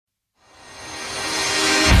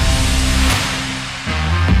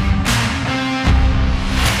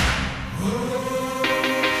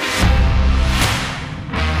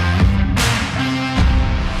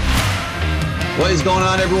What is going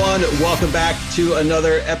on, everyone? Welcome back to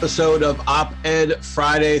another episode of Op-Ed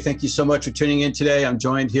Friday. Thank you so much for tuning in today. I'm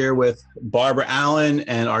joined here with Barbara Allen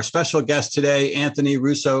and our special guest today, Anthony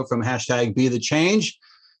Russo from #BeTheChange.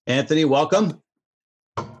 Anthony, welcome.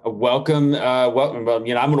 Welcome. Welcome. Well, I'm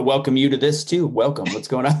going to welcome you to this too. Welcome. What's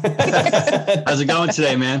going on? How's it going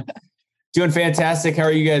today, man? Doing fantastic. How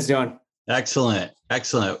are you guys doing? Excellent.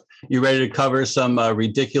 You ready to cover some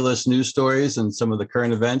ridiculous news stories and some of the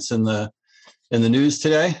current events in the news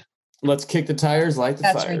today? Let's kick the tires, light the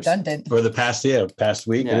fires. That's redundant. Or the past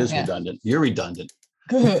week. Yeah. It is redundant. You're redundant.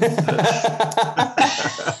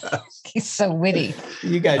 He's so witty.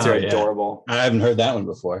 You guys are adorable. I haven't heard that one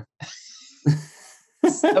before.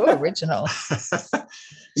 So original.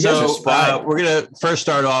 So we're going to first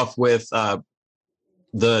start off with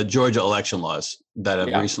the Georgia election laws that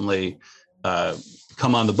have recently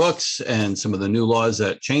come on the books, and some of the new laws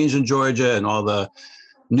that changed in Georgia and all the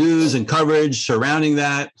news and coverage surrounding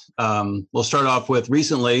that. We'll start off with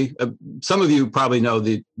recently, some of you probably know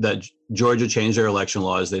that Georgia changed their election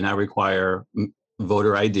laws. They now require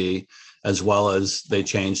voter ID, as well as they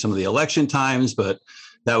changed some of the election times. But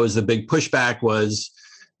that was the big pushback, was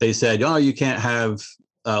they said, oh, you can't have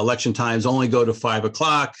election times only go to 5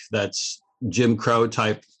 o'clock. That's Jim Crow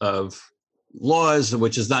type of laws,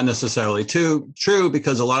 which is not necessarily true,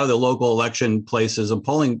 because a lot of the local election places and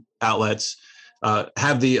polling outlets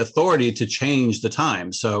have the authority to change the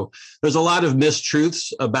time. So there's a lot of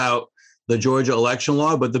mistruths about the Georgia election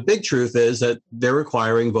law, but the big truth is that they're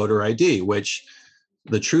requiring voter ID, which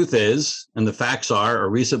the truth is, and the facts are, a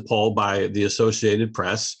recent poll by the Associated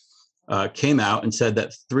Press came out and said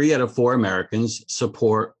that 3 out of 4 Americans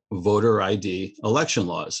support voter ID election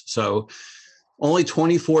laws. So only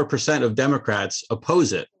 24% of Democrats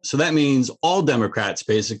oppose it. So that means all Democrats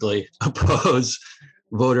basically oppose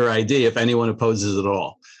voter ID, if anyone opposes it at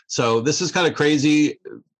all. So this is kind of crazy.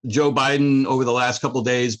 Joe Biden, over the last couple of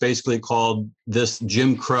days, basically called this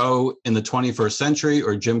Jim Crow in the 21st century,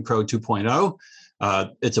 or Jim Crow 2.0.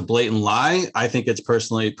 It's a blatant lie. I think it's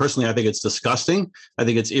personally, I think it's disgusting. I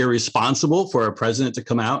think it's irresponsible for a president to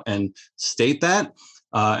come out and state that.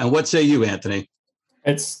 And what say you, Anthony?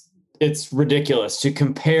 It's ridiculous to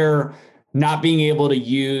compare not being able to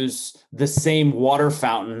use the same water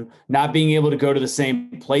fountain, not being able to go to the same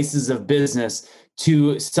places of business,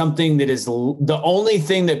 to something that is the only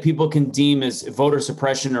thing that people can deem as voter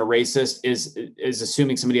suppression or racist is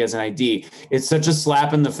assuming somebody has an ID. It's such a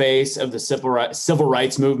slap in the face of the civil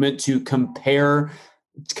rights movement to compare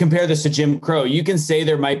this to Jim Crow. You can say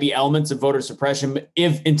there might be elements of voter suppression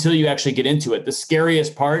until you actually get into it. The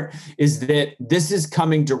scariest part is that this is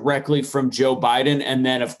coming directly from Joe Biden. And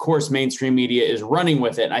then, of course, mainstream media is running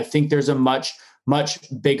with it. And I think there's a much, much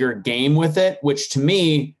bigger game with it, which to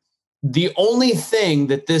me, the only thing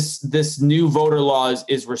that this new voter law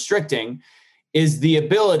is restricting is the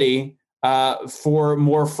ability for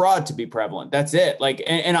more fraud to be prevalent. That's it.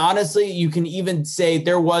 And honestly, you can even say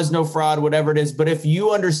there was no fraud, whatever it is. But if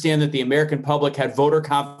you understand that the American public had voter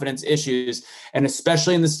confidence issues, and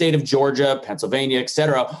especially in the state of Georgia, Pennsylvania, et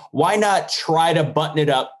cetera, why not try to button it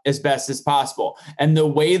up as best as possible? And the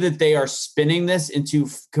way that they are spinning this into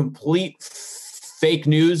complete fake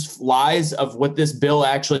news lies of what this bill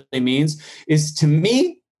actually means is, to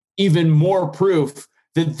me, even more proof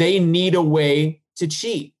that they need a way to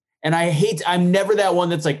cheat. And I'm never that one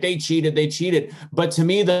that's like, they cheated. But to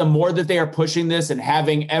me, the more that they are pushing this and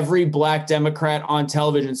having every Black Democrat on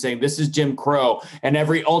television saying this is Jim Crow, and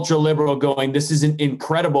every ultra liberal going, this is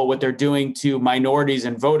incredible what they're doing to minorities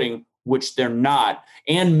in voting, which they're not,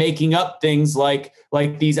 and making up things like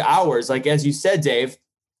these hours, like as you said, Dave,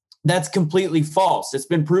 that's completely false. It's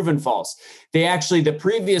been proven false. The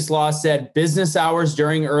previous law said business hours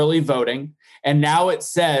during early voting, and now it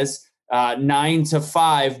says 9 to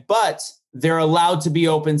 5, but they're allowed to be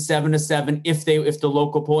open 7 to 7 if the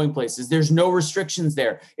local polling places. There's no restrictions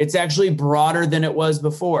there. It's actually broader than it was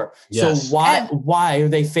before. Yes. So why are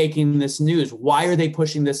they faking this news? Why are they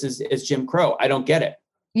pushing this as Jim Crow? I don't get it.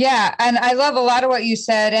 Yeah, and I love a lot of what you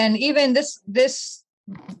said, and even this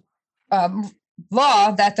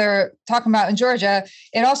law that they're talking about in Georgia,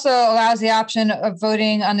 it also allows the option of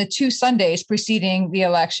voting on the 2 Sundays preceding the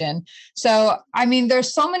election. So, I mean,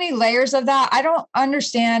 there's so many layers of that. I don't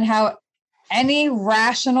understand how any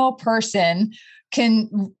rational person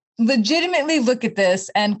can legitimately look at this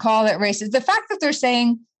and call it racist. The fact that they're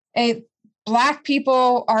saying Black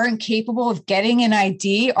people aren't capable of getting an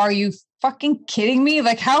ID, are you fucking kidding me?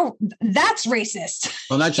 Like how that's racist.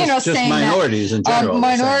 Well, not just minorities in general.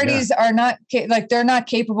 Minorities are not they're not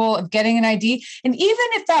capable of getting an ID. And even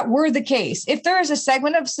if that were the case, if there is a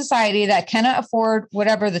segment of society that cannot afford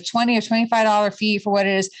whatever the $20 or $25 fee for what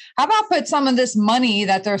it is, how about put some of this money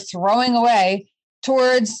that they're throwing away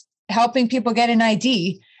towards helping people get an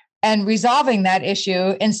ID and resolving that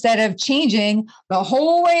issue instead of changing the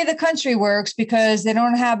whole way the country works because they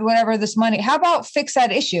don't have whatever this money. How about fix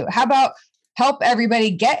that issue? How about help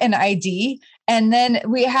everybody get an ID and then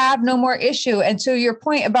we have no more issue? And to your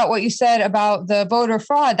point about what you said about the voter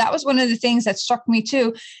fraud, that was one of the things that struck me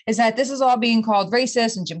too, is that this is all being called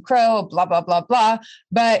racist and Jim Crow, blah, blah, blah, blah.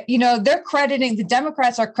 But, the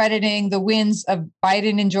Democrats are crediting the wins of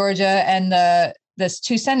Biden in Georgia and the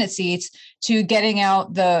 2 Senate seats to getting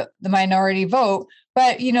out the minority vote.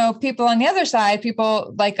 But, people on the other side,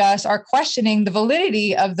 people like us are questioning the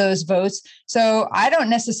validity of those votes. So I don't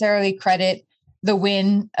necessarily credit the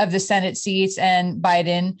win of the Senate seats and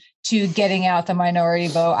Biden to getting out the minority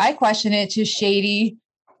vote. I question it to shady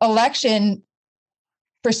election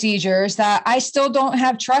procedures that I still don't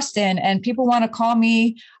have trust in. And people want to call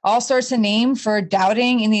me all sorts of names for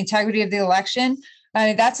doubting in the integrity of the election. I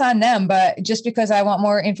mean, that's on them. But just because I want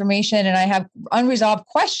more information and I have unresolved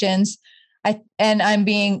questions, I'm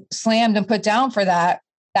being slammed and put down for that,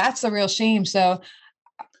 that's a real shame. So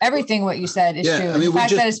everything what you said is true. I mean, the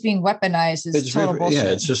fact that it's being weaponized is total bullshit.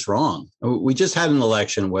 Yeah, it's just wrong. We just had an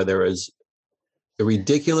election where there was a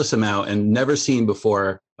ridiculous amount and never seen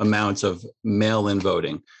before amounts of mail-in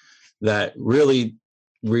voting that really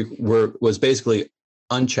was basically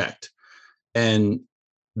unchecked. And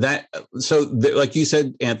like you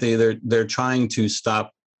said, Anthony, they're trying to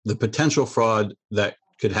stop the potential fraud that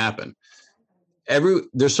could happen.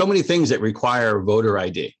 There's so many things that require voter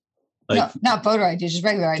ID. No, not voter ID, just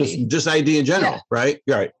regular ID. Just ID in general, right?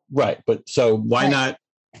 Right. But so why not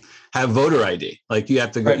have voter ID? Like you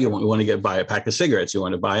have to go, you want to buy a pack of cigarettes, you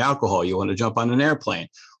want to buy alcohol, you want to jump on an airplane.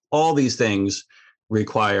 All these things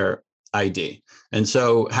require ID. And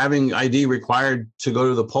so having ID required to go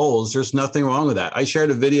to the polls, there's nothing wrong with that. I shared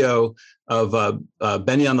a video of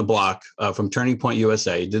Benny on the Block from Turning Point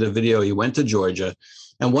USA. He did a video. He went to Georgia,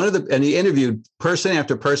 and he interviewed person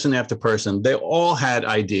after person after person. They all had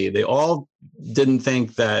ID. They all didn't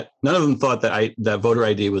think none of them thought that voter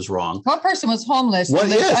ID was wrong. One person was homeless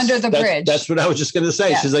under the bridge. That's what I was just going to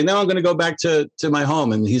say. Yeah. She's like, no, I'm going to go back to my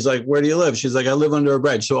home. And he's like, where do you live? She's like, I live under a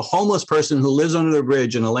bridge. So a homeless person who lives under a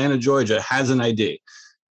bridge in Atlanta, Georgia has an ID.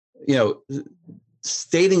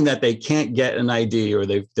 Stating that they can't get an ID or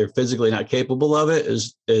they're physically not capable of it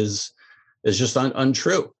is just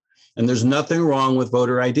untrue. And there's nothing wrong with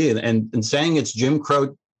voter ID. And saying it's Jim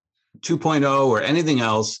Crow 2.0 or anything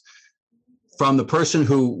else from the person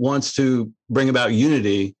who wants to bring about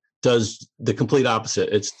unity does the complete opposite.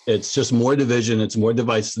 It's just more division. It's more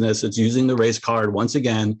divisiveness. It's using the race card once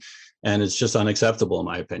again. And it's just unacceptable, in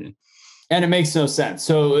my opinion. And it makes no sense.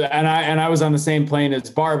 So, and I was on the same plane as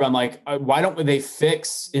Barb. I'm like, why don't they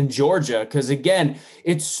fix in Georgia? Because again,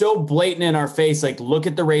 it's so blatant in our face. Like, look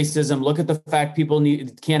at the racism. Look at the fact people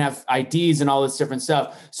can't have IDs and all this different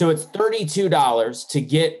stuff. So it's $32 to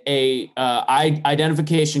get a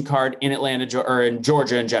identification card in Atlanta or in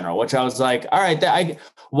Georgia in general. Which I was like, all right,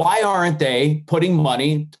 why aren't they putting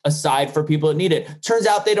money aside for people that need it? Turns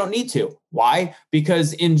out they don't need to. Why?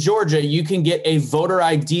 Because in Georgia, you can get a voter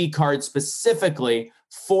ID card specifically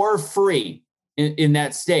for free in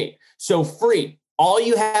that state. So free. All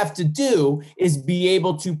you have to do is be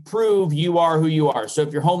able to prove you are who you are. So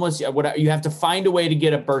if you're homeless, you have to find a way to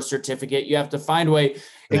get a birth certificate. You have to find a way,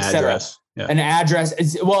 etc. Yeah. An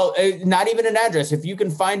address. Well, not even an address. If you can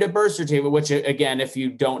find a birth certificate, which again, if you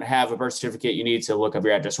don't have a birth certificate, you need to look up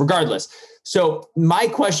your address regardless. So my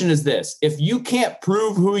question is this: if you can't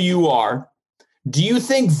prove who you are, do you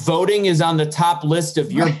think voting is on the top list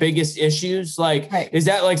of your biggest issues? Like, is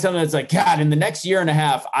that like something that's like, God, in the next year and a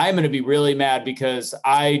half, I'm going to be really mad because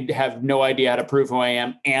I have no idea how to prove who I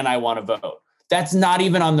am and I want to vote? That's not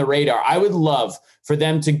even on the radar. I would love for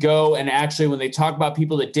them to go and actually, when they talk about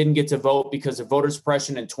people that didn't get to vote because of voter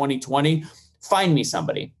suppression in 2020, find me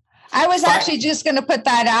somebody. I was actually just going to put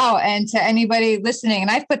that out, and to anybody listening, and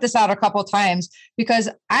I've put this out a couple of times because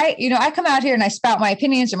I come out here and I spout my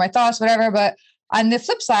opinions or my thoughts, whatever, but on the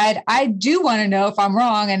flip side, I do want to know if I'm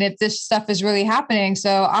wrong and if this stuff is really happening.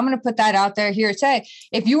 So I'm going to put that out there here today.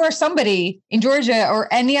 If you are somebody in Georgia or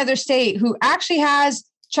any other state who actually has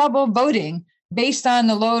trouble voting, based on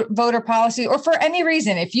the voter policy, or for any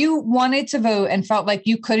reason, if you wanted to vote and felt like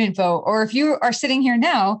you couldn't vote, or if you are sitting here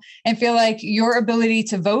now and feel like your ability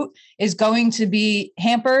to vote is going to be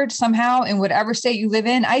hampered somehow in whatever state you live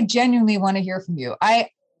in, I genuinely want to hear from you. I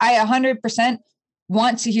 100%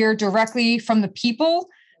 want to hear directly from the people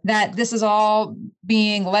that this is all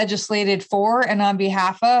being legislated for and on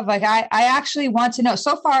behalf of. Like, I actually want to know.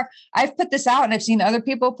 So far, I've put this out and I've seen other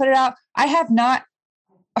people put it out. I have not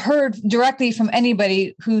heard directly from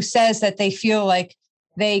anybody who says that they feel like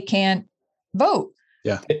they can't vote.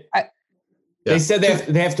 Yeah. They said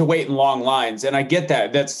they have to wait in long lines. And I get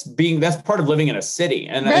that. That's part of living in a city.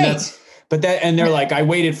 And they're like, I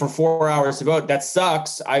waited for 4 hours to vote. That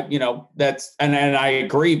sucks. And I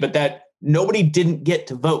agree, but that nobody didn't get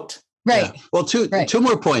to vote. Right. Yeah. Well, two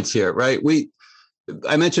more points here, right?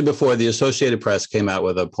 I mentioned before, the Associated Press came out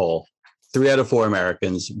with a poll. 3 out of 4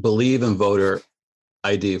 Americans believe in voter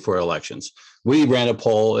ID for elections. We ran a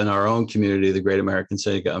poll in our own community, the Great American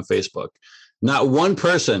Syndicate, on Facebook. Not one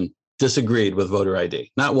person disagreed with voter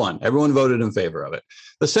ID. Not one. Everyone voted in favor of it.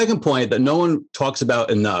 The second point that no one talks about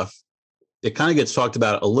enough, it kind of gets talked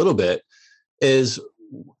about a little bit, is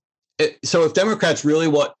so if Democrats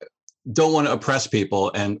really don't want to oppress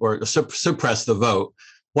people or suppress the vote,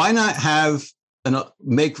 why not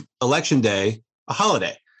make Election Day a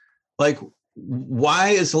holiday? Like, why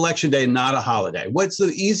is Election Day not a holiday? What's the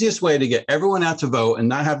easiest way to get everyone out to vote and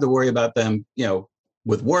not have to worry about them,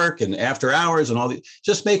 with work and after hours and all the,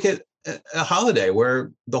 just make it a holiday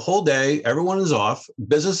where the whole day, everyone is off,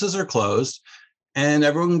 businesses are closed, and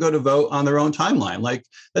everyone can go to vote on their own timeline. Like,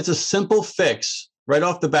 that's a simple fix right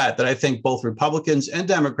off the bat that I think both Republicans and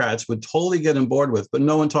Democrats would totally get on board with, but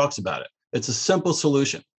no one talks about it. It's a simple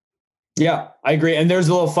solution. Yeah, I agree. And there's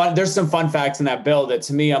some fun facts in that bill that,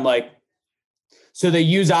 to me, I'm like, so they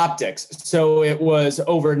use optics. So it was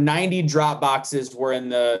over 90 drop boxes were in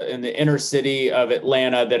the inner city of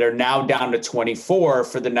Atlanta that are now down to 24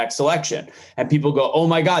 for the next election. And people go, oh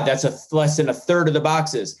my God, that's less than a third of the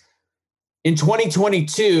boxes. In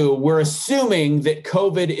 2022, we're assuming that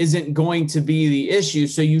COVID isn't going to be the issue,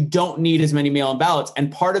 so you don't need as many mail-in ballots.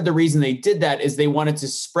 And part of the reason they did that is they wanted to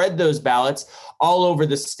spread those ballots all over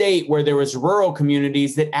the state where there was rural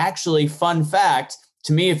communities that actually, fun fact,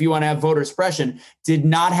 to me, if you want to have voter suppression, did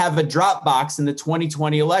not have a drop box in the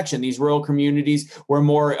 2020 election. These rural communities were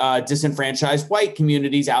more disenfranchised white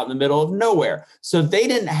communities out in the middle of nowhere. So they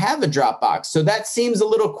didn't have a drop box. So that seems a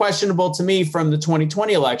little questionable to me from the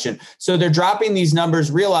 2020 election. So they're dropping these numbers,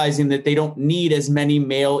 realizing that they don't need as many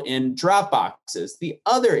mail-in drop boxes. The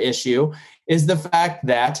other issue is the fact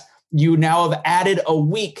that you now have added a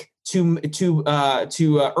week to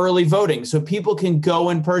early voting. So people can go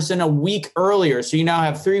in person a week earlier. So you now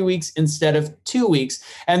have 3 weeks instead of 2 weeks.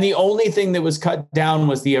 And the only thing that was cut down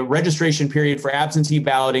was the registration period for absentee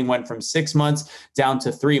balloting went from 6 months down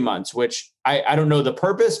to 3 months, which I don't know the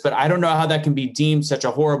purpose, but I don't know how that can be deemed such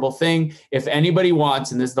a horrible thing. If anybody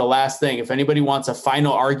wants, and this is the last thing, if anybody wants a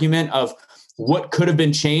final argument of what could have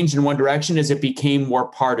been changed in one direction, is it became more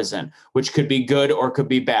partisan, which could be good or could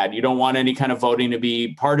be bad. You don't want any kind of voting to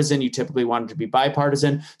be partisan. You typically want it to be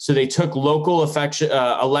bipartisan. So they took local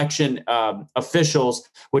election officials,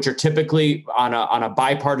 which are typically on a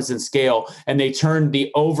bipartisan scale, and they turned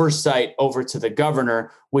the oversight over to the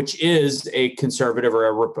governor, which is a conservative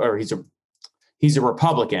or he's a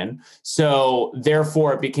Republican. So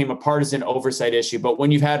therefore, it became a partisan oversight issue. But when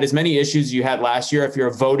you've had as many issues you had last year, if you're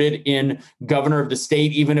voted in governor of the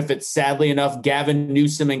state, even if it's sadly enough Gavin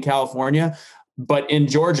Newsom in California, but in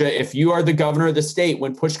Georgia, if you are the governor of the state,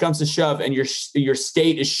 when push comes to shove and your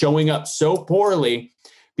state is showing up so poorly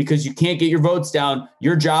because you can't get your votes down,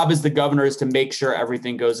 your job as the governor is to make sure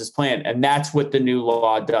everything goes as planned. And that's what the new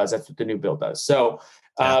law does. That's what the new bill does. So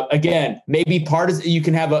again, maybe partisan. You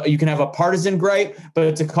can have a partisan gripe,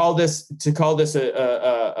 but to call this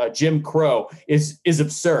a Jim Crow is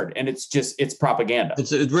absurd, and it's propaganda.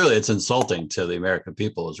 It's insulting to the American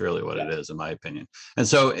people is really what it is, in my opinion. And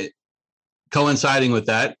so, coinciding with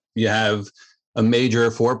that, you have a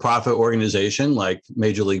major for-profit organization like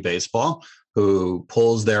Major League Baseball, who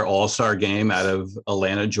pulls their all-star game out of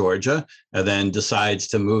Atlanta, Georgia, and then decides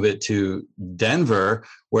to move it to Denver,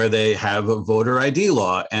 where they have a voter ID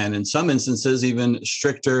law, and in some instances, even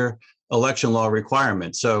stricter election law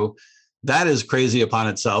requirements. So that is crazy upon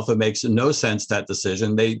itself. It makes no sense, that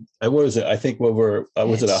decision. What was it? I think over,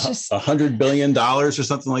 was it $100 billion or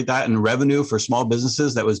something like that in revenue for small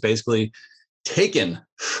businesses that was basically taken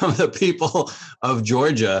from the people of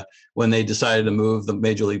Georgia when they decided to move the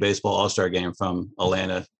Major League Baseball All-Star game from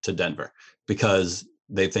Atlanta to Denver, because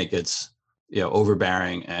they think it's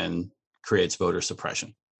overbearing and creates voter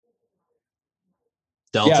suppression.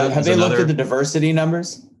 Delta. Yeah. Have they looked at the diversity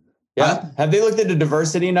numbers? Yeah. Huh? Have they looked at the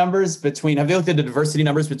diversity numbers between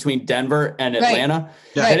Denver and Atlanta?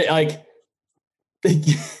 Right. Like,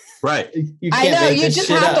 right. I know, you just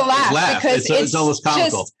have to laugh because it's almost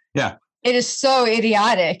comical. It is so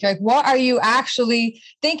idiotic. Like, what are you actually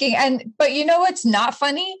thinking? But you know what's not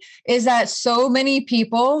funny is that so many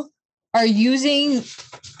people are using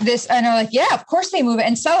this and are like, yeah, of course they move it,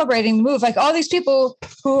 and celebrating the move. Like all these people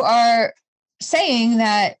who are saying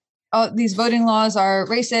that these voting laws are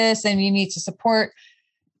racist and you need to support,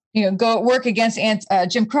 go work against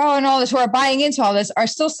Jim Crow and all this, who are buying into all this, are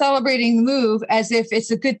still celebrating the move as if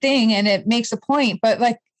it's a good thing and it makes a point. But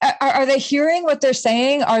like, are they hearing what they're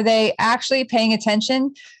saying? Are they actually paying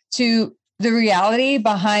attention to the reality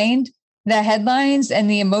behind the headlines and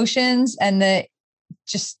the emotions and the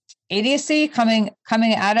just idiocy coming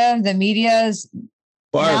out of the media's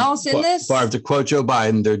mouths in this? Barb, to quote Joe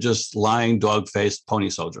Biden, they're just lying, dog-faced pony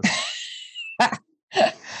soldiers.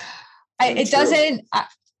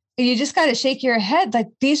 You just got to shake your head. Like,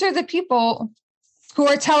 these are the people who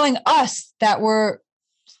are telling us that we're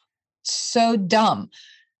so dumb.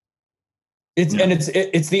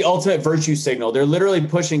 It's the ultimate virtue signal. They're literally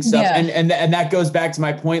pushing stuff. Yeah. And that goes back to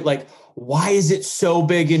my point. Like, why is it so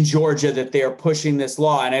big in Georgia that they are pushing this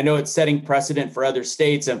law? And I know it's setting precedent for other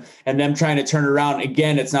states and them trying to turn it around.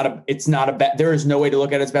 Again, there is no way to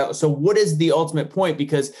look at it as bad. So what is the ultimate point?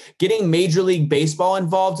 Because getting Major League Baseball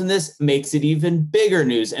involved in this makes it even bigger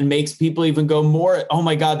news and makes people even go more, oh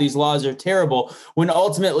my God, these laws are terrible. When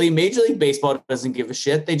ultimately Major League Baseball doesn't give a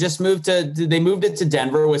shit. They just moved it to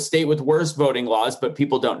Denver, a state with worse voting laws, but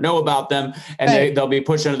people don't know about them and they'll be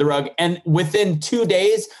pushed under the rug. And within 2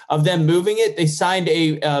 days of them moving it, they signed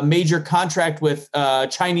a major contract with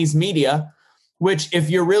Chinese media, which if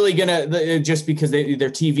you're really going to, just because their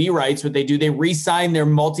TV rights, what they do, they re-sign their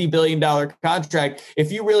multi-billion-dollar contract.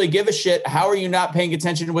 If you really give a shit, how are you not paying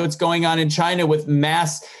attention to what's going on in China with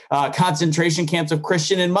mass concentration camps of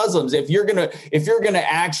Christian and Muslims? If you're going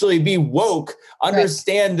to actually be woke,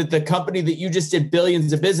 understand that the company that you just did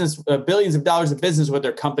billions of dollars of business with,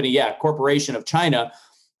 their company, corporation of China,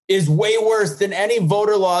 is way worse than any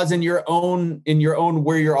voter laws in your own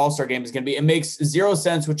where your all-star game is going to be. It makes zero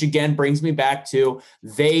sense, which again brings me back to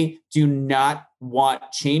they do not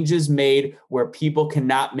want changes made where people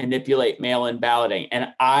cannot manipulate mail-in balloting. And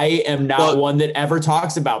I am not one that ever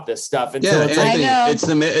talks about this stuff. Until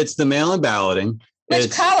it's the mail-in balloting.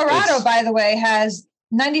 Which Colorado, by the way, has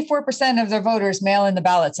 94% of their voters mail in the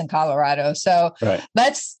ballots in Colorado. So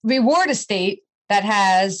let's reward a state that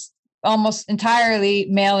has almost entirely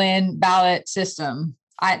mail-in ballot system.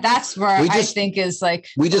 That's where I think is like,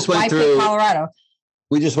 we just went through Colorado.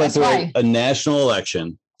 We just went through a national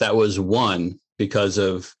election that was won because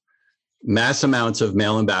of mass amounts of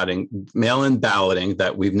mail-in balloting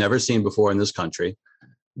that we've never seen before in this country,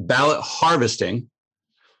 ballot harvesting.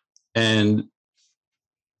 And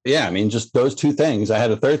just those two things. I had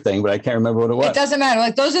a third thing, but I can't remember what it was. It doesn't matter.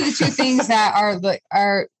 Like, those are the two things that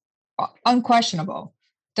are unquestionable.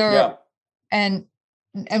 They're they're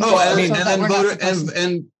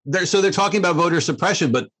talking about voter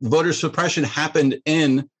suppression, but voter suppression happened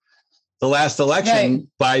in the last election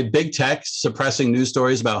by big tech suppressing news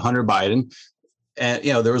stories about Hunter Biden. And,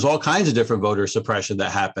 there was all kinds of different voter suppression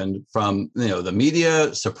that happened from, the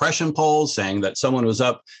media suppression polls saying that someone was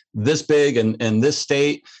up this big in this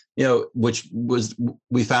state, which was,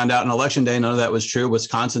 we found out on election day, none of that was true.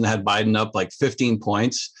 Wisconsin had Biden up like 15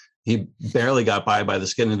 points. He barely got by the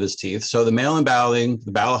skin of his teeth. So the mail-in balloting,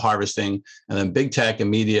 the ballot harvesting, and then big tech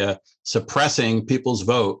and media suppressing people's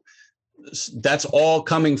vote, that's all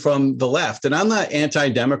coming from the left. And I'm not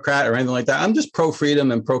anti-Democrat or anything like that. I'm just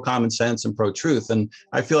pro-freedom and pro-common sense and pro-truth. And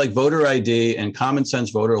I feel like voter ID and common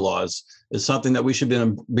sense voter laws is something that we should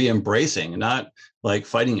be embracing, not like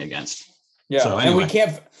fighting against. Yeah, so anyway.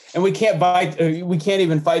 And we can't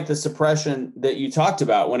even fight the suppression that you talked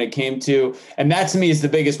about when it came to, and that to me is the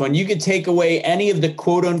biggest one. You could take away any of the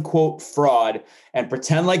quote unquote fraud and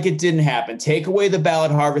pretend like it didn't happen. Take away the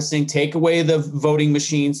ballot harvesting, take away the voting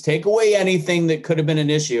machines, take away anything that could have been an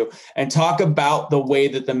issue, and talk about the way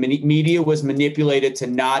that the media was manipulated to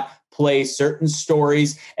not play certain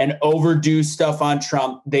stories and overdo stuff on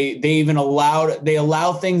Trump. They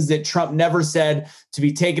allow things that Trump never said to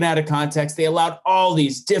be taken out of context. They allowed all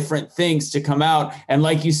these different things to come out. And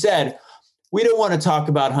like you said, we don't want to talk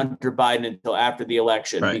about Hunter Biden until after the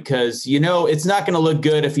election, because, it's not going to look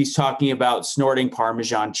good if he's talking about snorting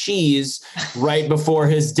Parmesan cheese right before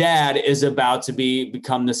his dad is about to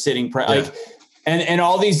become the sitting president. And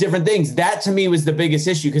all these different things. That to me was the biggest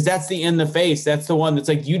issue, because that's the in the face. That's the one that's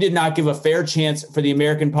like, you did not give a fair chance for the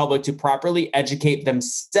American public to properly educate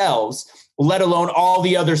themselves, let alone all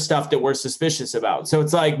the other stuff that we're suspicious about. So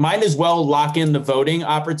it's like, might as well lock in the voting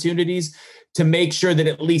opportunities to make sure that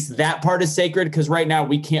at least that part is sacred. Because right now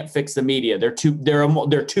we can't fix the media. They're too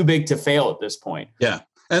big to fail at this point. Yeah.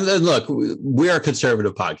 And then look, we are a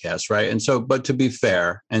conservative podcast, right? And so, but to be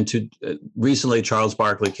fair, and to recently, Charles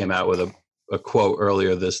Barkley came out with a quote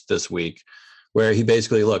earlier this week, where he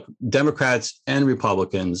basically, look, Democrats and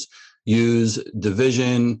Republicans use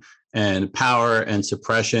division and power and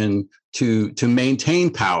suppression to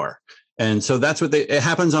maintain power. And so that's what it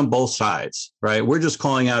happens on both sides, right? We're just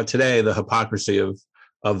calling out today the hypocrisy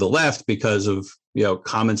of the left because of,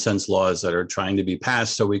 common sense laws that are trying to be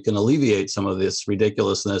passed so we can alleviate some of this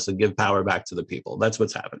ridiculousness and give power back to the people. That's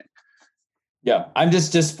what's happening. Yeah, I'm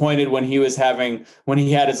just disappointed when he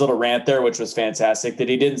had his little rant there, which was fantastic, that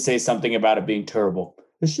he didn't say something about it being terrible.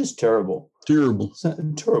 It's just terrible. Terrible.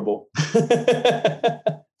 Terrible.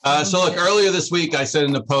 So look, earlier this week, I said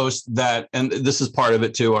in the post that, and this is part of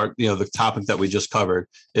it too, the topic that we just covered,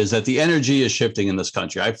 is that the energy is shifting in this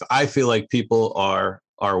country. I feel like people are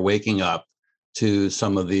waking up to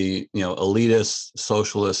some of the, elitist,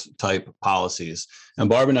 socialist type policies. And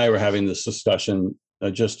Barb and I were having this discussion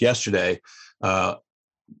just yesterday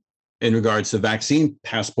in regards to vaccine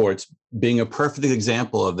passports being a perfect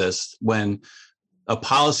example of this, when a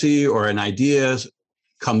policy or an idea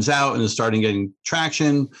comes out and is starting getting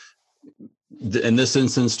traction. In this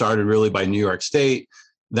instance, started really by New York State,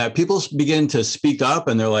 that people begin to speak up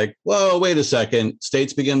and they're like, whoa, wait a second.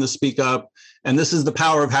 States begin to speak up. And this is the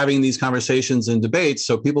power of having these conversations and debates,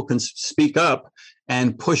 so people can speak up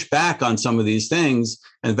and push back on some of these things.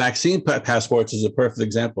 And vaccine passports is a perfect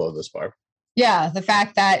example of this, Barb. Yeah, the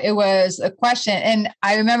fact that it was a question. And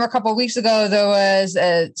I remember a couple of weeks ago, there was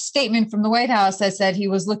a statement from the White House that said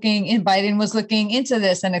Biden was looking into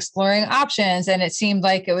this and exploring options. And it seemed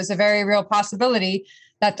like it was a very real possibility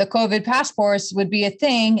that the COVID passports would be a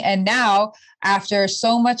thing. And now, after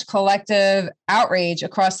so much collective outrage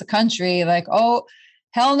across the country, like, oh,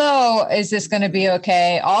 hell no, is this going to be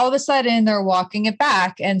okay? All of a sudden, they're walking it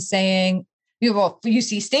back and saying, you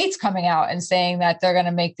see states coming out and saying that they're going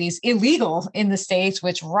to make these illegal in the states,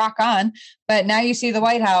 which rock on. But now you see the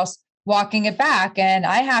White House walking it back. And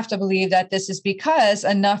I have to believe that this is because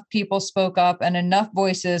enough people spoke up and enough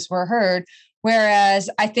voices were heard. Whereas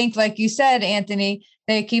I think, like you said, Anthony,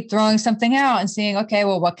 they keep throwing something out and saying, okay,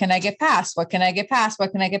 well, what can I get past? What can I get past?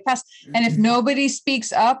 What can I get past? And if nobody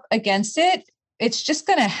speaks up against it, it's just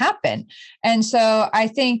going to happen. And so I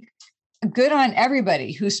think good on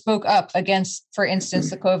everybody who spoke up against, for instance,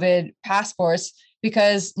 the COVID passports,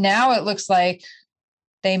 because now it looks like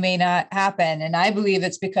they may not happen. And I believe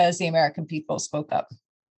it's because the American people spoke up.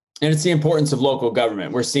 And it's the importance of local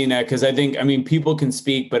government. We're seeing that because people can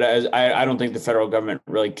speak, but I don't think the federal government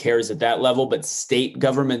really cares at that level, but state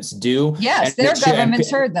governments do. Yes, their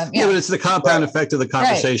governments heard them. Yeah, but it's the compound effect of the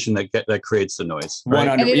conversation that creates the noise. Right?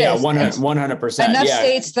 100%. Enough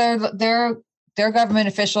states, their government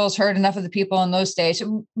officials heard enough of the people in those states.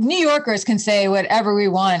 New Yorkers can say whatever we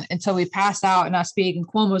want until we pass out and not speak, and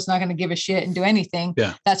Cuomo's not going to give a shit and do anything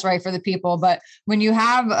that's right for the people. But when you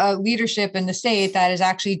have a leadership in the state that is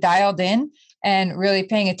actually dialed in and really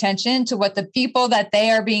paying attention to what the people that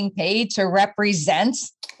they are being paid to represent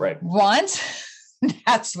want,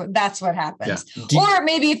 that's what happens. Yeah. Or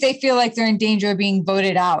maybe if they feel like they're in danger of being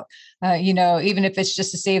voted out, even if it's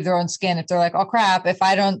just to save their own skin, if they're like, oh crap, if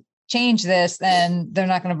I don't change this, then they're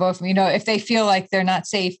not going to vote for me. If they feel like they're not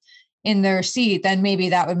safe in their seat, then maybe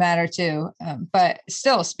that would matter too. But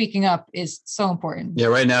still, speaking up is so important. Yeah,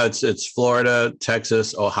 right now it's Florida,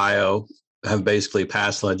 Texas, Ohio have basically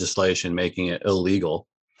passed legislation making it illegal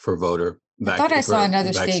for I thought I saw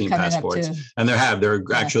another state coming passports. Up too. And there are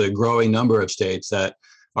actually a growing number of states that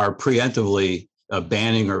are preemptively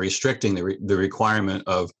banning or restricting the requirement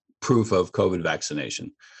of proof of COVID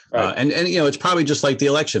vaccination. Right. And it's probably just like the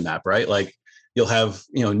election map, right? Like you'll have,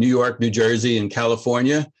 New York, New Jersey, and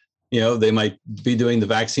California, they might be doing the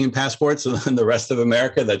vaccine passports, and then the rest of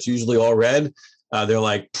America, that's usually all red. They're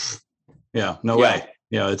like, no way.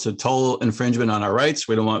 It's a total infringement on our rights.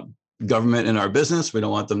 We don't want government in our business. We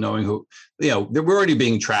don't want them knowing who, we're already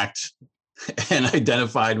being tracked and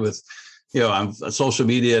identified with, on social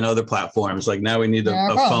media and other platforms. Like now we need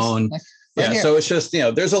a phone. So it's just,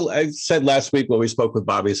 I said last week when we spoke with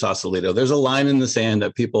Bobby Sausalito, there's a line in the sand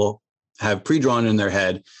that people have pre-drawn in their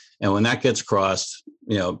head. And when that gets crossed,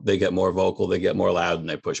 they get more vocal, they get more loud, and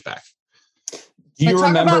they push back. Do you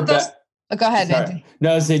remember Go ahead, Anthony.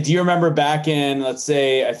 No, so do you remember back in, let's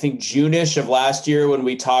say, I think June-ish of last year when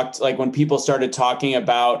we talked, like when people started talking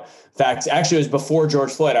about facts, actually it was before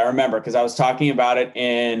George Floyd, I remember, because I was talking about it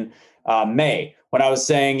in May when I was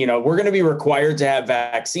saying, we're going to be required to have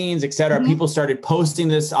vaccines, et cetera. Mm-hmm. People started posting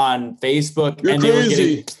this on Facebook. You're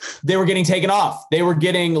crazy. They were getting taken off. They were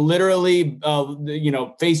getting literally,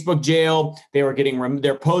 Facebook jail. They were getting,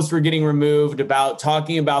 their posts were getting removed about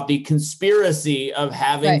talking about the conspiracy of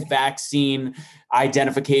having vaccine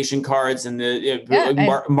identification cards and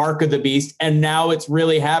the mark of the beast. And now it's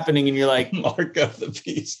really happening. And you're like, mark of the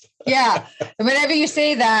beast. Yeah. Whenever you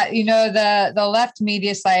say that, the left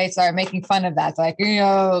media sites are making fun of that. Like,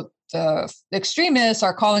 the extremists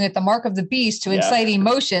are calling it the mark of the beast to incite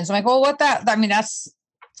emotions. I'm like, well, that's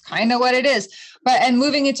kind of what it is. And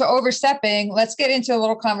moving into overstepping, let's get into a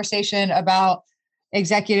little conversation about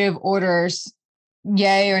executive orders.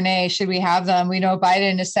 Yay or nay, should we have them? We know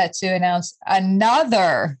Biden is set to announce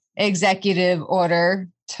another executive order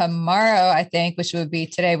tomorrow, I think, which would be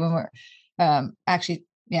today when we're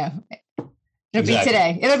It'll be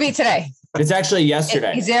today. It'll be today. It's actually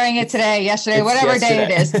yesterday. He's airing it today, yesterday, whatever day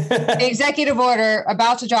it is. The executive order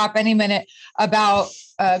about to drop any minute about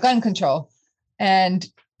gun control. And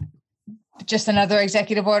just another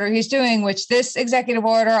executive order he's doing, which this executive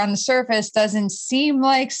order on the surface doesn't seem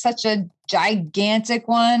like such a gigantic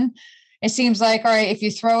one. It seems like, all right, if you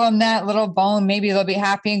throw them that little bone, maybe they'll be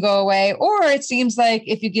happy and go away. Or it seems like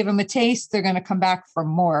if you give them a taste, they're going to come back for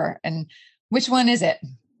more. And which one is it?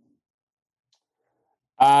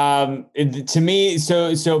 To me,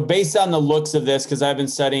 so based on the looks of this, because I've been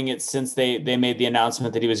studying it since they made the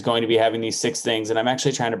announcement that he was going to be having these 6 things, and I'm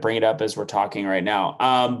actually trying to bring it up as we're talking right now.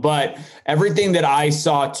 But everything that I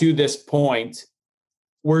saw to this point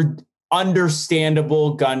were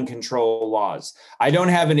understandable gun control laws. I don't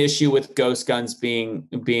have an issue with ghost guns being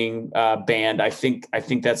banned. I think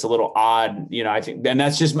that's a little odd. I think, and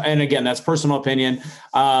that's just, and again, that's personal opinion.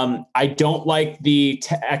 I don't like the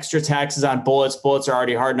extra taxes on bullets. Bullets are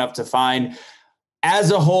already hard enough to find.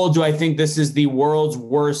 As a whole, do I think this is the world's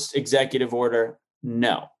worst executive order?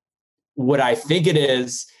 No. What I think it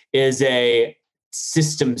is a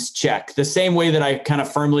systems check, the same way that I kind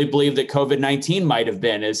of firmly believe that COVID-19 might have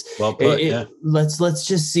been. Is well put, let's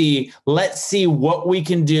just see, let's see what we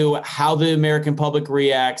can do, how the American public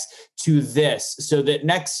reacts to this, so that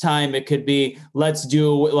next time it could be let's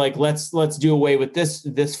do away with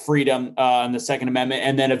this freedom in the Second Amendment,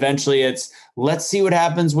 and then eventually it's let's see what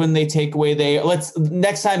happens when they take away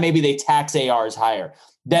next time maybe they tax ARs higher.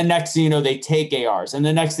 Then next thing you know, they take ARs. And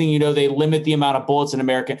the next thing you know, they limit the amount of bullets in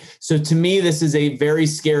America. So to me, this is a very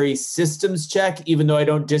scary systems check, even though I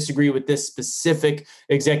don't disagree with this specific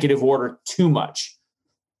executive order too much.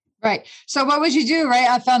 Right. So what would you do,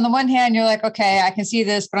 right? On the one hand, you're like, okay, I can see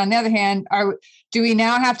this. But on the other hand, do we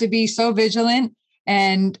now have to be so vigilant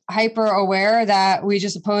and hyper aware that we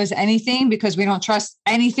just oppose anything because we don't trust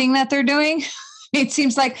anything that they're doing? It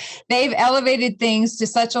seems like they've elevated things to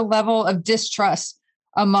such a level of distrust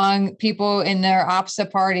among people in their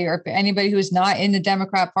opposite party, or anybody who is not in the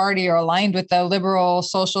Democrat Party or aligned with the liberal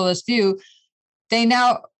socialist view.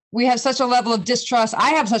 We have such a level of distrust. I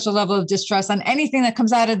have such a level of distrust on anything that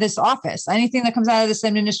comes out of this office, anything that comes out of this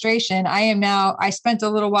administration. I spent a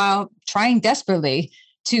little while trying desperately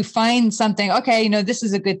to find something. Okay, this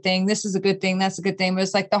is a good thing. This is a good thing. That's a good thing. But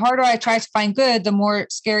it's like the harder I try to find good, the more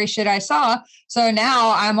scary shit I saw. So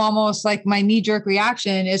now I'm almost like my knee-jerk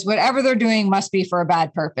reaction is whatever they're doing must be for a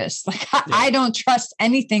bad purpose. Like I don't trust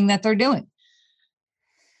anything that they're doing.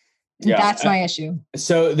 That's my issue.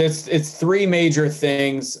 So it's 3 major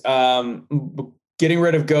things. Getting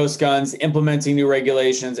rid of ghost guns, implementing new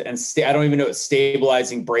regulations, and I don't even know what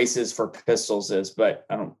stabilizing braces for pistols is, but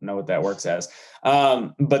I don't know what that works as.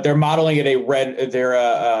 But they're modeling it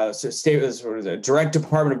Direct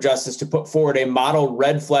Department of Justice to put forward a model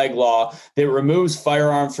red flag law that removes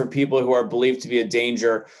firearms from people who are believed to be a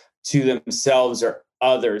danger to themselves or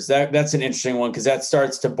others. That's an interesting one, because that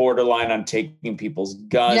starts to borderline on taking people's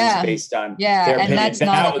guns based on their opinion. That's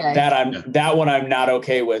not okay. That one I'm not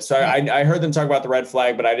okay with. So I heard them talk about the red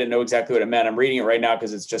flag, but I didn't know exactly what it meant. I'm reading it right now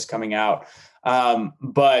because it's just coming out.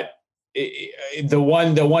 But the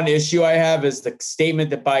one issue I have is the statement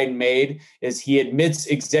that Biden made is he admits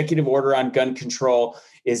executive order on gun control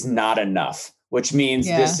is not enough, which means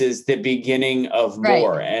this is the beginning of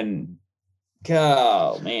more. And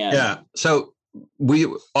oh man. Yeah. So we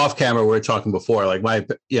off camera, we were talking before, like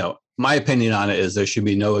my opinion on it is there should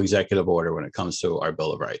be no executive order when it comes to our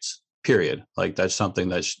Bill of Rights, period. Like that's something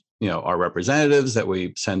that's, our representatives that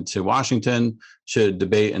we send to Washington should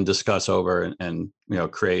debate and discuss over and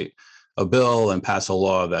create a bill and pass a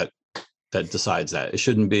law that that decides that. It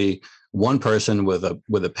shouldn't be one person with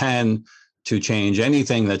a pen to change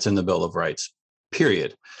anything that's in the Bill of Rights,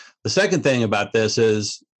 period. The second thing about this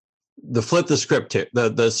is the script here.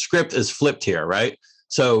 The script is flipped here, right?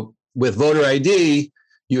 So with voter ID,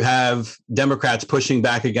 you have Democrats pushing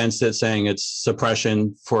back against it, saying it's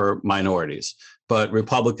suppression for minorities. But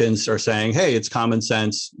Republicans are saying, hey, it's common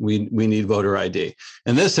sense. We need voter ID.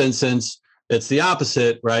 In this instance, it's the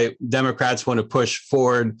opposite, right? Democrats want to push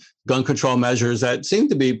forward gun control measures that seem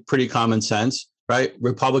to be pretty common sense, right?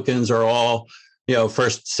 Republicans are all,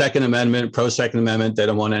 Second Amendment, pro-Second Amendment. They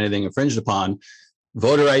don't want anything infringed upon.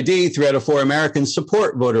 Voter ID, 3 out of 4 Americans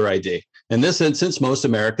support voter ID. In this instance, most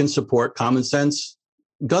Americans support common sense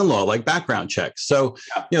gun law, like background checks. So,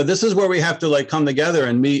 this is where we have to come together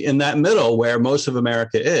and meet in that middle where most of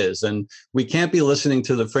America is. And we can't be listening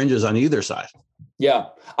to the fringes on either side. Yeah.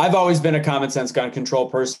 I've always been a common sense gun control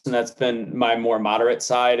person. That's been my more moderate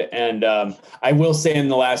side. And I will say in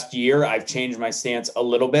the last year, I've changed my stance a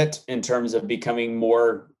little bit in terms of becoming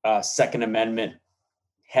more Second Amendment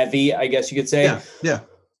heavy, I guess you could say. Yeah.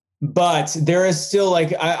 But there is still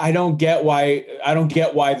I don't get why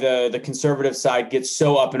the conservative side gets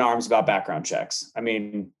so up in arms about background checks. I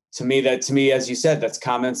mean, to me, as you said, that's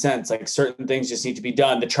common sense. Certain things just need to be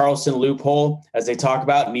done. The Charleston loophole, as they talk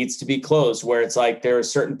about, needs to be closed, where it's there are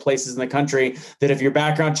certain places in the country that if your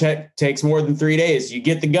background check takes more than 3 days, you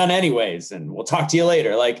get the gun anyways, and we'll talk to you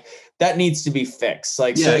later. That needs to be fixed.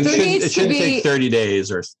 It shouldn't take 30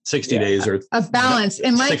 days or 60 days or a balance.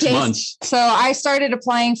 In my 6 case, months. So I started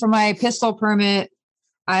applying for my pistol permit,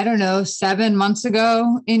 I don't know, 7 months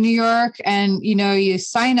ago in New York. And, you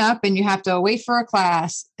sign up and you have to wait for a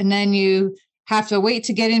class, and then you have to wait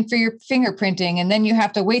to get in for your fingerprinting. And then you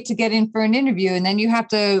have to wait to get in for an interview. And then you have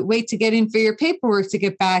to wait to get in for your paperwork to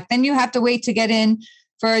get back. Then you have to wait to get in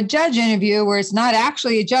for a judge interview, where it's not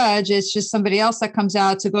actually a judge. It's just somebody else that comes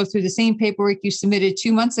out to go through the same paperwork you submitted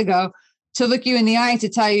 2 months ago to look you in the eye to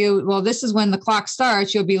tell you, well, this is when the clock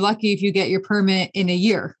starts. You'll be lucky if you get your permit in a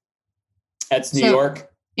year. That's New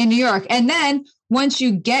York. In New York. And then once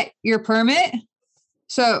you get your permit,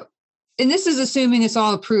 and this is assuming it's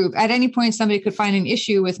all approved. At any point, somebody could find an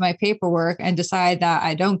issue with my paperwork and decide that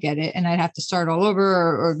I don't get it, and I'd have to start all over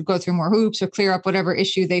or go through more hoops or clear up whatever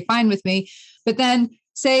issue they find with me. But then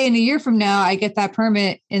say in a year from now, I get that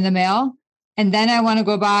permit in the mail, and then I want to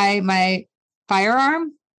go buy my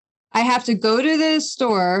firearm. I have to go to the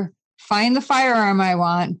store, find the firearm I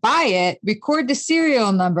want, buy it, record the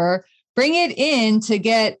serial number, bring it in to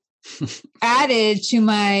get added to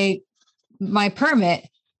my permit,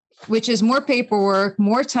 which is more paperwork,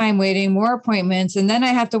 more time waiting, more appointments. And then I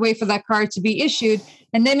have to wait for that card to be issued.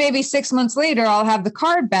 And then maybe 6 months later, I'll have the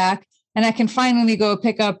card back and I can finally go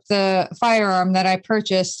pick up the firearm that I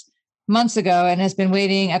purchased months ago and has been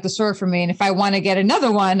waiting at the store for me. And if I want to get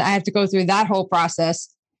another one, I have to go through that whole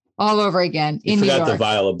process all over again in New York. You forgot the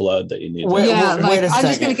vial of blood that you need. Wait I'm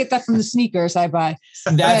just going to get that from the sneakers I buy.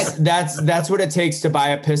 That's what it takes to buy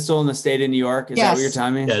a pistol in the state of New York. Is that what you're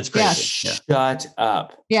telling me? Yeah, it's crazy. Yes. Shut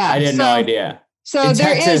up. Yeah. I had no idea. So in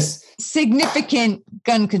there Texas, is significant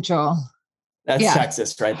gun control. That's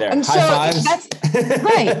Texas right there. And High fives. That's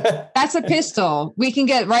right. That's a pistol. We can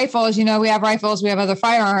get rifles. We have rifles. We have other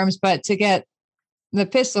firearms. But to get the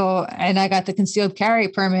pistol, and I got the concealed carry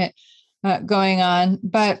permit going on.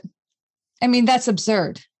 But I mean, that's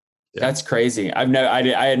absurd. That's crazy. I had no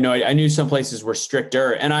idea. I knew some places were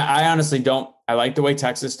stricter, and I honestly don't. I like the way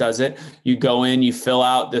Texas does it. You go in, you fill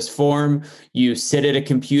out this form, you sit at a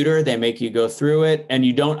computer, they make you go through it, and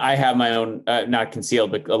you don't. I have my own, not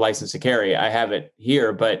concealed, but a license to carry. I have it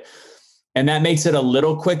here, and that makes it a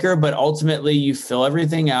little quicker, but ultimately you fill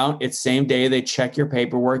everything out. It's same day. They check your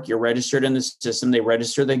paperwork. You're registered in the system. They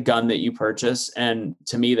register the gun that you purchase. And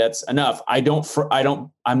to me, that's enough.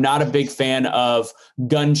 I'm not a big fan of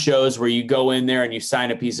gun shows where you go in there and you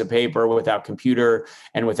sign a piece of paper without computer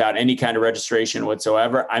and without any kind of registration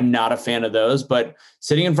whatsoever. I'm not a fan of those, but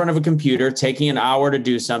sitting in front of a computer, taking an hour to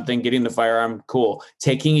do something, getting the firearm, cool.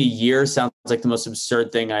 Taking a year sounds like the most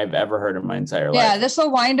absurd thing I've ever heard in my entire life. Yeah, this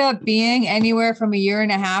will wind up being anywhere from 1.5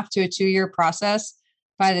 years to a 2-year process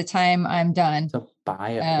by the time I'm done. To buy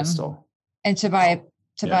a pistol. And to buy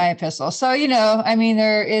a pistol. So, I mean,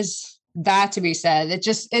 there is that to be said.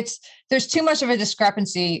 There's too much of a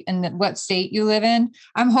discrepancy in what state you live in.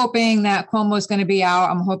 I'm hoping that Cuomo's going to be out.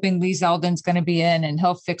 I'm hoping Lee Zeldin's going to be in, and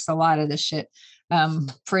he'll fix a lot of this shit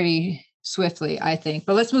pretty swiftly, I think.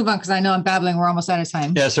 But let's move on because I know I'm babbling. We're almost out of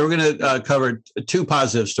time. Yeah, so we're going to cover two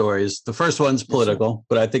positive stories. The first one's political,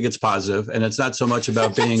 but I think it's positive, and it's not so much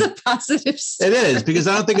about being positive. It is, because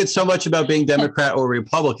I don't think it's so much about being Democrat or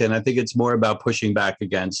Republican. I think it's more about pushing back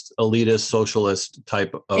against elitist, socialist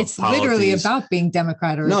type of It's policies. literally about being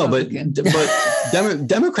Democrat or Republican. but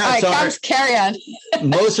Democrats are. Carry on.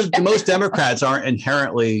 most Democrats aren't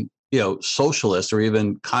inherently socialist or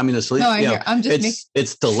even communist. No,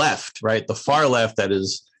 it's the left, right? The far left that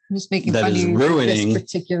is ruining this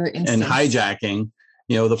particular instance. And hijacking,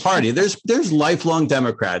 the party. There's lifelong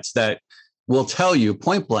Democrats that will tell you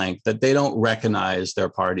point blank that they don't recognize their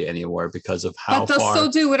party anymore because of how. But they'll still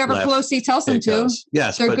do whatever Pelosi tells them to.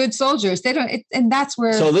 Yes, they're good soldiers. They don't, and that's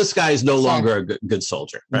where. So this guy is no longer a good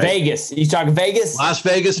soldier. Right? Vegas. You talking Vegas? Las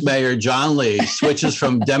Vegas Mayor John Lee switches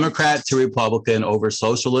from Democrat to Republican over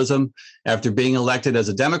socialism after being elected as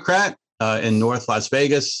a Democrat in North Las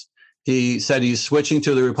Vegas. He said he's switching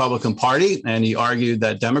to the Republican Party, and he argued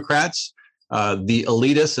that Democrats, the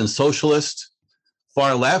elitist and socialist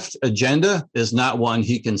far left agenda, is not one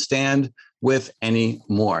he can stand with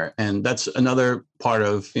anymore. And that's another part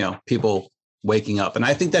of, people waking up. And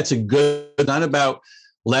I think that's not about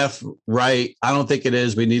left, right. I don't think it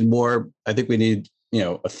is. We need more. I think we need,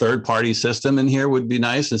 a third party system in here would be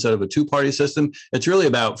nice instead of a two-party system. It's really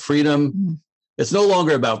about freedom. Mm-hmm. It's no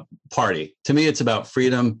longer about party. To me, it's about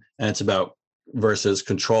freedom, and it's about versus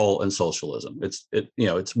control and socialism. It's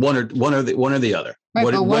one or the other. Right,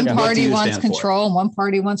 but one party wants control and one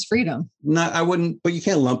party wants freedom. I wouldn't, but you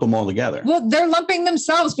can't lump them all together. Well, they're lumping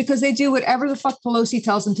themselves because they do whatever the fuck Pelosi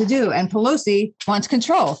tells them to do. And Pelosi wants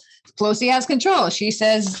control. Pelosi has control. She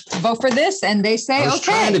says, vote for this. And they say, okay.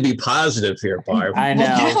 Trying to be positive here, Barb. I know.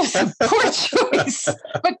 Well, that was a poor choice.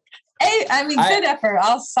 But good effort.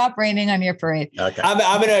 I'll stop raining on your parade. Okay.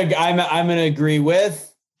 I'm gonna agree with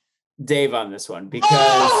Dave on this one because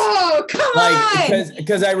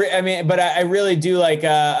I really do like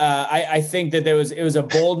I think that it was a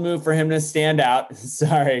bold move for him to stand out.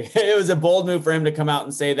 Sorry. It was a bold move for him to come out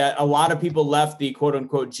and say that a lot of people left the quote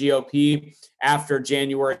unquote GOP after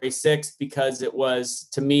January 6th because it was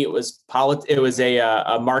a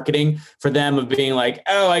marketing for them of being like,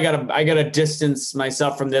 oh, I gotta distance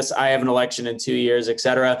myself from this. I have an election in 2 years,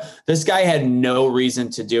 etc. This guy had no reason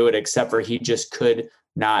to do it except for he just could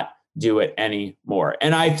not do it anymore.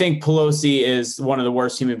 And I think Pelosi is one of the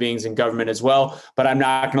worst human beings in government as well. But I'm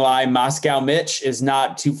not going to lie, Moscow Mitch is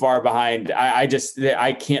not too far behind.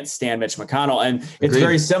 I can't stand Mitch McConnell. And it's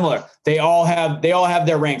very similar. They all have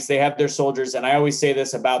their ranks. They have their soldiers. And I always say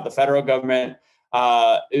this about the federal government.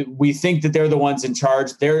 We think that they're the ones in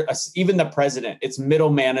charge. Even the president, it's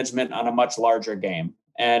middle management on a much larger game.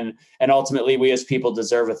 And ultimately, we as people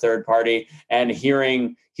deserve a third party. And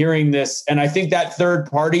hearing this, and I think that third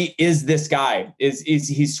party is this guy.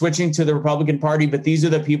 He's switching to the Republican Party, but these are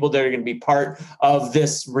the people that are going to be part of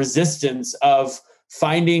this resistance of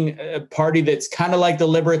finding a party that's kind of like the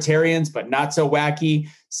Libertarians, but not so wacky,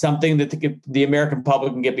 something that the American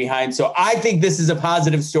public can get behind. So I think this is a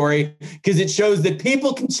positive story because it shows that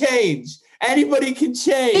people can change. Anybody can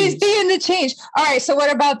change. He's being the change. All right. So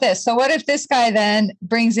what about this? So what if this guy then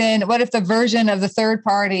what if the version of the third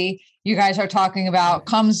party you guys are talking about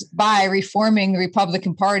comes by reforming the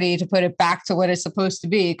Republican Party to put it back to what it's supposed to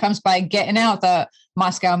be? It comes by getting out the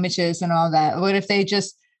Moscow Mitches and all that. What if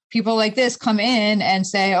people like this come in and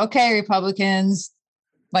say, okay, Republicans,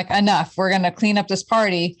 like enough, we're going to clean up this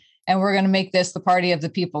party and we're going to make this the party of the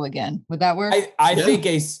people again. Would that work? I agree.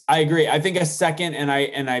 I think a second,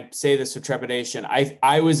 and I say this with trepidation,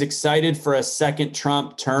 I was excited for a second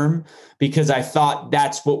Trump term because I thought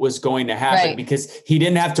that's what was going to happen, right? Because he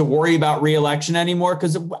didn't have to worry about re-election anymore.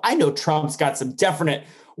 Because I know Trump's got some definite,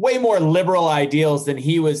 way more liberal ideals than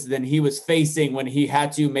he was facing when he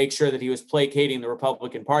had to make sure that he was placating the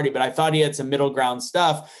Republican Party. But I thought he had some middle ground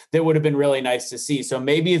stuff that would have been really nice to see. So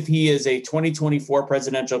maybe if he is a 2024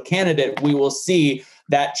 presidential candidate, we will see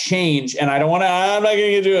that change. And I'm not going to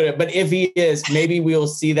get into it, but if he is, maybe we will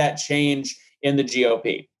see that change in the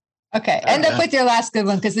GOP. Okay. End up with your last good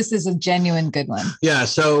one, because this is a genuine good one. Yeah.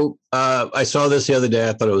 So I saw this the other day.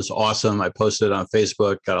 I thought it was awesome. I posted it on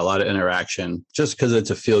Facebook, got a lot of interaction just because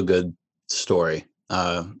it's a feel-good story.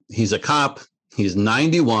 He's a cop. He's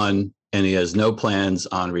 91 and he has no plans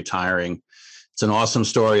on retiring. It's an awesome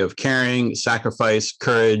story of caring, sacrifice,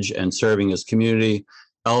 courage, and serving his community.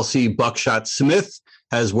 L.C. Buckshot Smith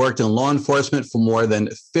has worked in law enforcement for more than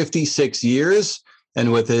 56 years.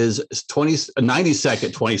 And with his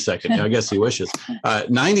 92nd, I guess he wishes,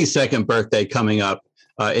 92nd birthday coming up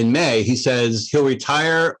in May, he says he'll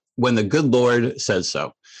retire when the good Lord says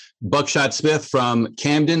so. Buckshot Smith from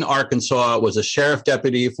Camden, Arkansas, was a sheriff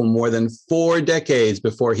deputy for more than 4 decades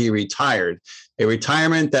before he retired, a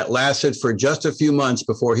retirement that lasted for just a few months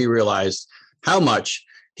before he realized how much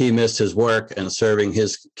he missed his work and serving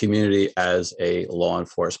his community as a law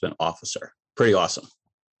enforcement officer. Pretty awesome.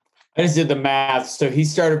 I just did the math. So he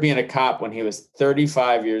started being a cop when he was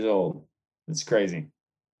 35 years old. That's crazy.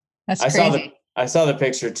 That's crazy. I saw the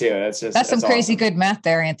picture too. That's some crazy good math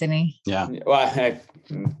there, Anthony. Yeah. Well,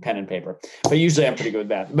 pen and paper, but usually I'm pretty good with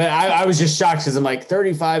that. But I was just shocked because I'm like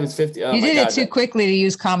 35 is 50. Oh, you did it too quickly to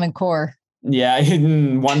use Common Core. Yeah.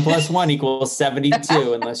 1 + 1 =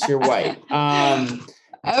 72 unless you're white.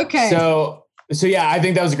 Okay. So yeah, I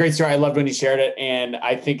think that was a great story. I loved when you shared it, and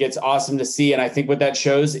I think it's awesome to see. And I think what that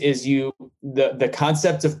shows is the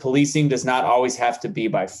concept of policing does not always have to be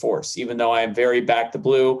by force. Even though I am very back the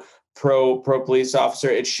blue, pro police officer,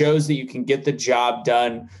 it shows that you can get the job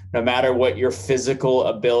done no matter what your physical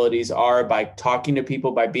abilities are, by talking to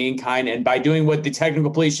people, by being kind, and by doing what the technical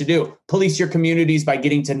police should do: police your communities by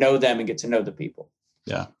getting to know them and get to know the people.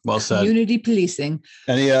 Yeah, well said. Community policing.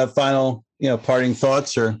 Any final parting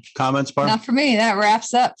thoughts or comments, Barb? Not for me. That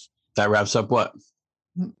wraps up. That wraps up what?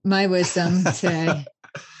 My wisdom today.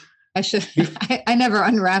 I never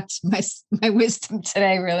unwrapped my wisdom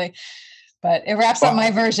today, really. But it wraps up my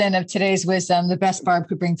version of today's wisdom, the best Barb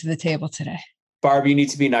could bring to the table today. Barb, you need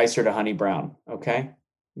to be nicer to Honey Brown, okay?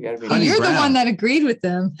 You got to be nice. You're the one that agreed with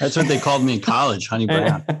them. That's what they called me in college, Honey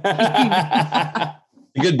Brown.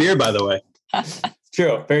 Good beer, by the way.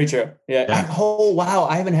 True. Very true. Yeah. Oh, wow.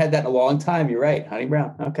 I haven't had that in a long time. You're right. Honey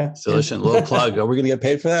Brown. Okay. Delicious. Little plug. Are we going to get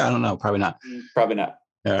paid for that? I don't know. Probably not. Probably not.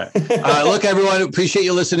 All right. Look, everyone, appreciate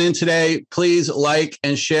you listening today. Please like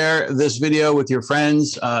and share this video with your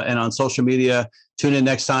friends and on social media. Tune in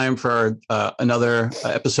next time for another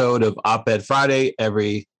episode of Op-Ed Friday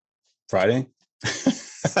every Friday.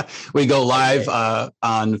 We go live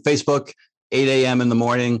on Facebook, 8 a.m. in the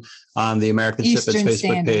morning on the American Snippets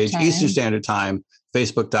Facebook page, Eastern Standard Time,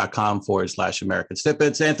 facebook.com/American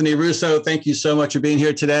Snippets. Anthony Russo, thank you so much for being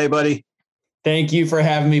here today, buddy. Thank you for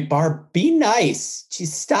having me, Barb. Be nice.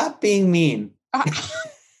 Just stop being mean. Wow.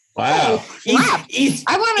 I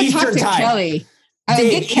want to talk to Kelly.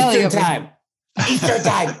 Get Kelly over time. Eastern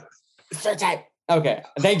time. Eastern time. Okay.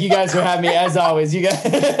 Thank you guys for having me. As always, you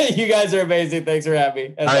guys are amazing. Thanks for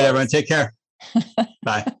having me. All right, everyone. Take care.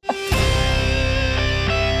 Bye.